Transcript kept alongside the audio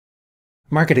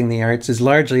Marketing the arts is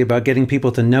largely about getting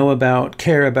people to know about,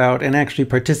 care about, and actually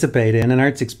participate in an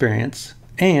arts experience.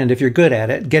 And if you're good at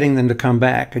it, getting them to come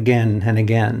back again and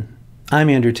again. I'm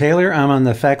Andrew Taylor. I'm on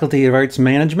the Faculty of Arts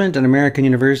Management at American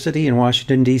University in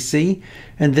Washington, D.C.,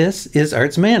 and this is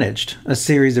Arts Managed, a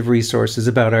series of resources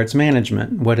about arts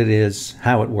management, what it is,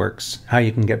 how it works, how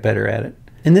you can get better at it.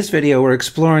 In this video, we're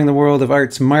exploring the world of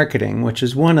arts marketing, which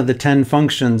is one of the 10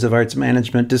 functions of arts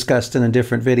management discussed in a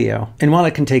different video. And while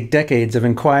it can take decades of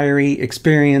inquiry,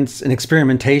 experience, and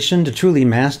experimentation to truly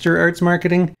master arts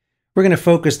marketing, we're going to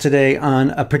focus today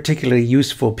on a particularly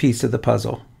useful piece of the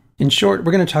puzzle. In short,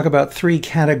 we're going to talk about 3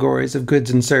 categories of goods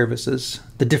and services,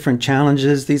 the different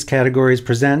challenges these categories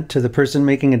present to the person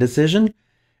making a decision,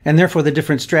 and therefore the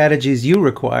different strategies you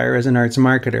require as an arts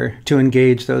marketer to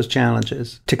engage those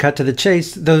challenges. To cut to the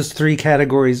chase, those 3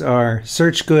 categories are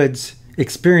search goods,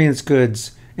 experience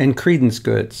goods, and credence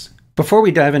goods. Before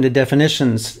we dive into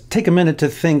definitions, take a minute to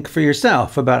think for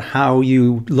yourself about how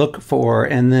you look for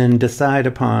and then decide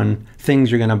upon things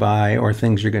you're going to buy or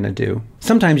things you're going to do.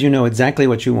 Sometimes you know exactly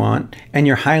what you want, and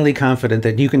you're highly confident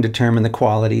that you can determine the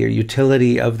quality or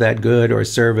utility of that good or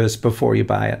service before you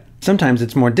buy it. Sometimes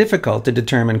it's more difficult to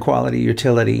determine quality or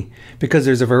utility because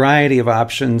there's a variety of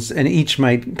options and each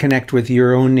might connect with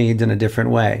your own needs in a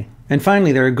different way. And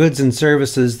finally, there are goods and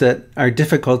services that are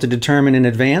difficult to determine in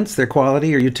advance, their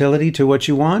quality or utility to what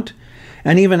you want.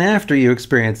 And even after you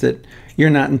experience it, you're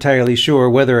not entirely sure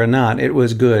whether or not it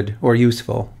was good or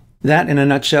useful. That, in a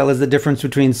nutshell, is the difference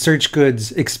between search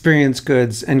goods, experience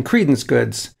goods, and credence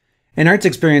goods. And arts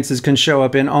experiences can show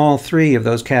up in all 3 of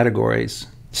those categories.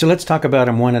 So let's talk about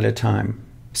them one at a time.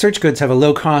 Search goods have a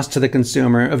low cost to the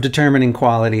consumer of determining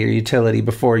quality or utility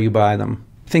before you buy them.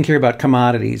 Think here about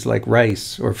commodities like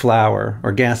rice or flour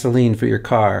or gasoline for your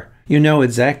car. You know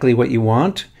exactly what you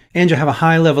want, and you have a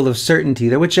high level of certainty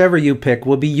that whichever you pick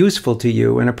will be useful to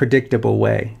you in a predictable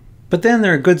way. But then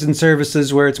there are goods and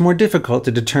services where it's more difficult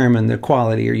to determine the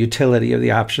quality or utility of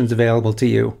the options available to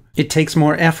you. It takes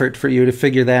more effort for you to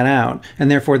figure that out,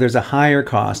 and therefore there's a higher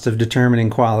cost of determining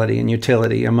quality and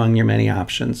utility among your many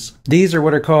options. These are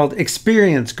what are called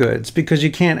experience goods because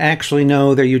you can't actually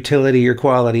know their utility or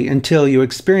quality until you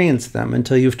experience them,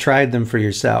 until you've tried them for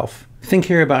yourself. Think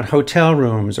here about hotel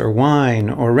rooms or wine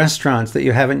or restaurants that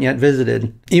you haven't yet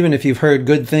visited. Even if you've heard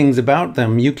good things about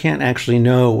them, you can't actually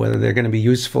know whether they're going to be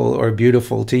useful or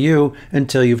beautiful to you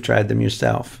until you've tried them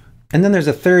yourself. And then there's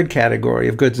a third category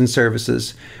of goods and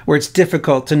services where it's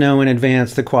difficult to know in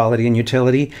advance the quality and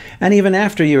utility, and even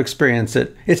after you experience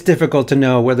it, it's difficult to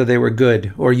know whether they were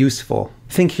good or useful.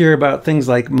 Think here about things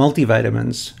like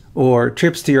multivitamins, or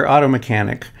trips to your auto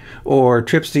mechanic, or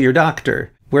trips to your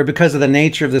doctor, where because of the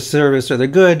nature of the service or the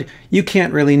good, you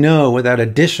can't really know without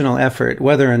additional effort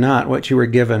whether or not what you were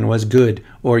given was good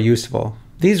or useful.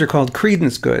 These are called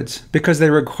credence goods because they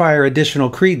require additional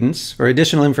credence or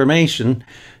additional information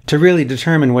to really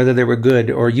determine whether they were good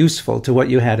or useful to what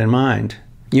you had in mind.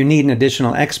 You need an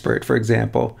additional expert, for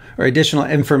example, or additional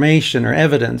information or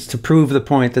evidence to prove the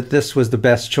point that this was the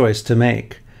best choice to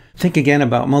make. Think again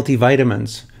about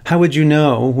multivitamins. How would you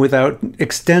know, without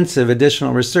extensive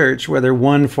additional research, whether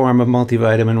one form of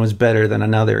multivitamin was better than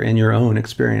another in your own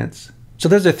experience? So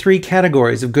those are 3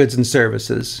 categories of goods and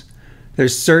services.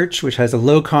 There's search, which has a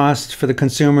low cost for the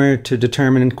consumer to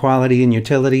determine quality and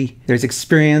utility. There's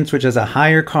experience, which has a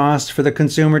higher cost for the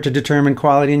consumer to determine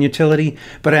quality and utility,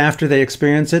 but after they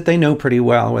experience it, they know pretty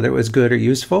well whether it was good or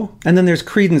useful. And then there's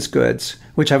credence goods,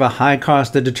 which have a high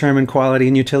cost to determine quality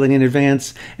and utility in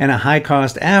advance, and a high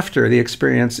cost after the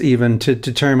experience even to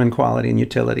determine quality and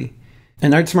utility.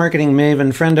 An arts marketing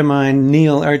maven friend of mine,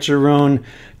 Neil Archer-Rohn,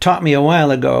 taught me a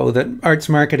while ago that arts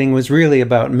marketing was really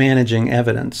about managing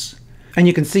evidence. And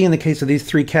you can see in the case of these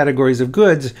 3 categories of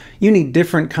goods, you need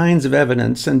different kinds of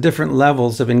evidence and different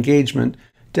levels of engagement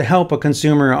to help a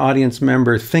consumer or audience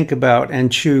member think about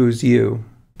and choose you.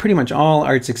 Pretty much all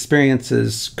arts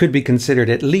experiences could be considered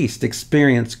at least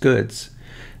experience goods.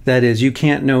 That is, you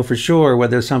can't know for sure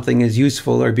whether something is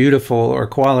useful or beautiful or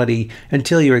quality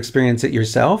until you experience it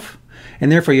yourself, and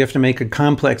therefore you have to make a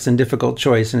complex and difficult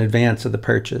choice in advance of the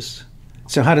purchase.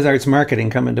 So how does arts marketing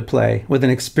come into play with an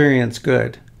experience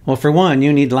good? Well, for one,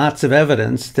 you need lots of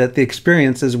evidence that the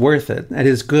experience is worth it. It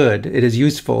is good, it is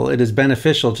useful, it is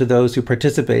beneficial to those who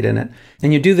participate in it.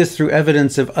 And you do this through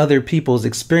evidence of other people's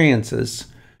experiences.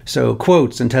 So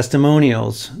quotes and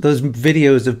testimonials, those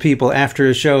videos of people after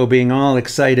a show being all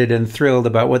excited and thrilled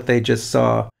about what they just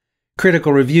saw.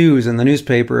 Critical reviews in the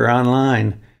newspaper or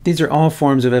online. These are all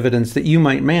forms of evidence that you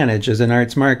might manage as an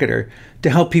arts marketer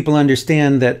to help people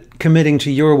understand that committing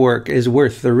to your work is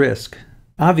worth the risk.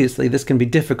 Obviously, this can be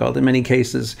difficult in many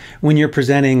cases when you're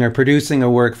presenting or producing a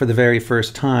work for the very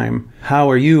first time.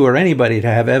 How are you or anybody to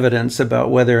have evidence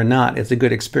about whether or not it's a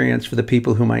good experience for the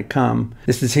people who might come?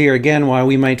 This is here again why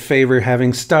we might favor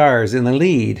having stars in the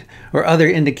lead or other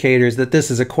indicators that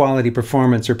this is a quality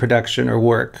performance or production or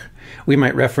work. We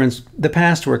might reference the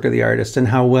past work of the artist and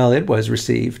how well it was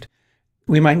received.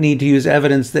 We might need to use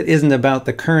evidence that isn't about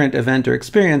the current event or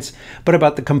experience, but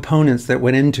about the components that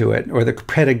went into it, or the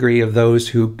pedigree of those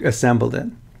who assembled it.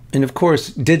 And of course,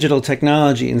 digital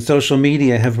technology and social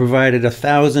media have provided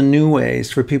 1,000 new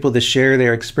ways for people to share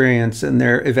their experience and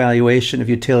their evaluation of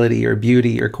utility or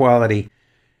beauty or quality,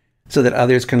 so that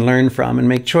others can learn from and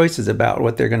make choices about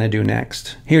what they're going to do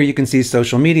next. Here you can see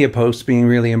social media posts being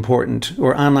really important,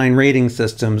 or online rating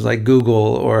systems like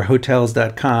Google or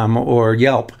Hotels.com or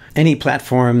Yelp. Any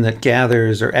platform that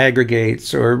gathers or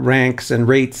aggregates or ranks and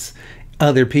rates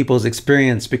other people's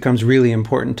experience becomes really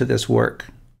important to this work.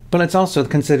 But let's also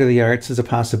consider the arts as a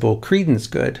possible credence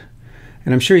good.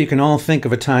 And I'm sure you can all think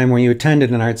of a time when you attended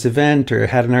an arts event or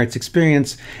had an arts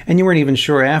experience and you weren't even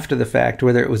sure after the fact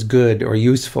whether it was good or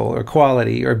useful or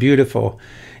quality or beautiful.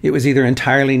 It was either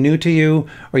entirely new to you,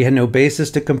 or you had no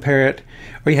basis to compare it,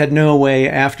 or you had no way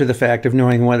after the fact of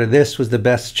knowing whether this was the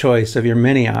best choice of your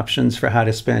many options for how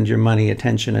to spend your money,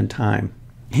 attention, and time.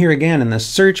 Here again, in the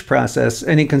search process,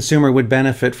 any consumer would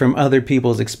benefit from other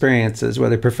people's experiences,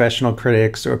 whether professional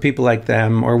critics or people like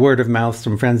them, or word of mouth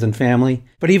from friends and family.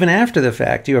 But even after the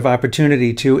fact, you have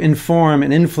opportunity to inform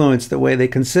and influence the way they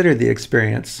consider the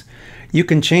experience. You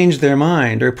can change their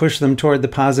mind or push them toward the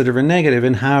positive or negative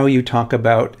in how you talk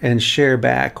about and share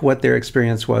back what their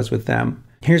experience was with them.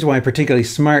 Here's why particularly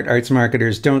smart arts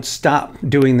marketers don't stop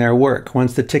doing their work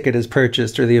once the ticket is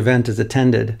purchased or the event is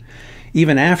attended.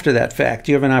 Even after that fact,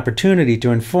 you have an opportunity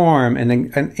to inform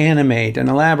and animate and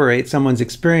elaborate someone's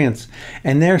experience,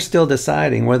 and they're still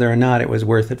deciding whether or not it was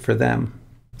worth it for them.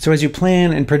 So as you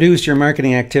plan and produce your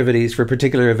marketing activities for a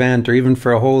particular event or even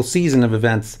for a whole season of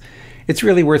events, it's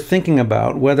really worth thinking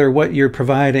about whether what you're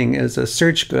providing is a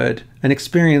search good, an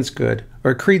experience good,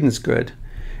 or a credence good,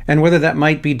 and whether that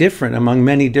might be different among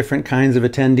many different kinds of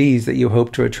attendees that you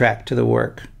hope to attract to the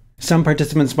work. Some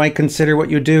participants might consider what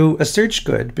you do a search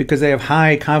good because they have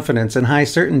high confidence and high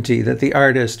certainty that the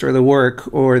artist or the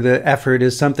work or the effort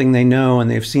is something they know and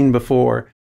they've seen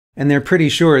before, and they're pretty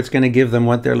sure it's going to give them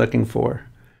what they're looking for.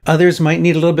 Others might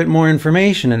need a little bit more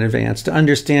information in advance to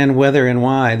understand whether and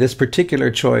why this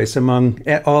particular choice among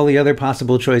all the other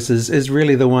possible choices is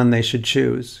really the one they should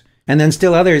choose. And then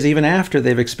still others, even after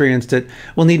they've experienced it,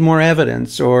 will need more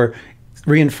evidence or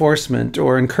reinforcement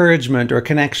or encouragement or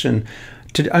connection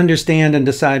to understand and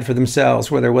decide for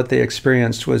themselves whether what they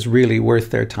experienced was really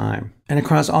worth their time. And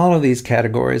across all of these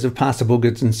categories of possible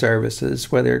goods and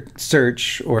services, whether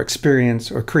search or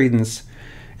experience or credence,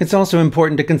 it's also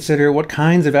important to consider what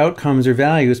kinds of outcomes or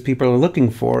values people are looking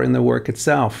for in the work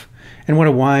itself, and what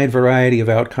a wide variety of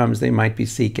outcomes they might be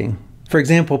seeking. For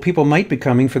example, people might be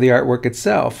coming for the artwork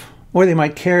itself, or they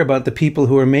might care about the people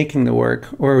who are making the work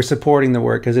or are supporting the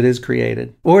work as it is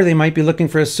created. Or they might be looking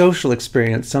for a social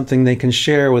experience, something they can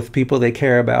share with people they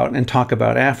care about and talk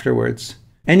about afterwards.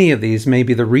 Any of these may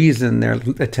be the reason they're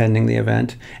attending the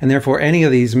event, and therefore any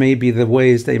of these may be the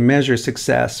ways they measure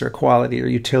success or quality or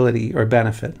utility or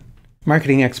benefit.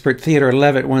 Marketing expert Theodore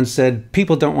Levitt once said,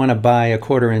 "People don't want to buy a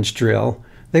quarter-inch drill,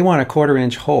 they want a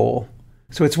quarter-inch hole."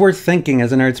 So it's worth thinking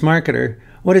as an arts marketer,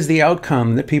 what is the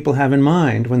outcome that people have in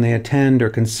mind when they attend or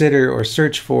consider or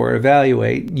search for or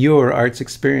evaluate your arts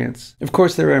experience? Of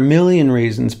course, there are a million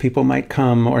reasons people might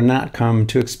come or not come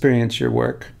to experience your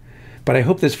work. But I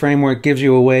hope this framework gives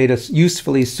you a way to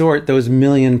usefully sort those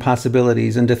million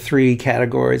possibilities into 3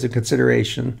 categories of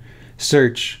consideration: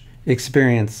 search,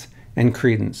 experience, and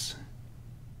credence.